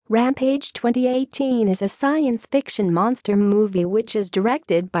Rampage 2018 is a science fiction monster movie which is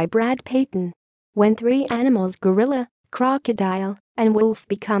directed by Brad Peyton. When three animals, gorilla, crocodile, and wolf,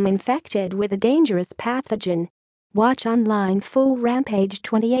 become infected with a dangerous pathogen. Watch online full Rampage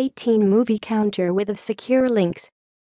 2018 movie counter with secure links.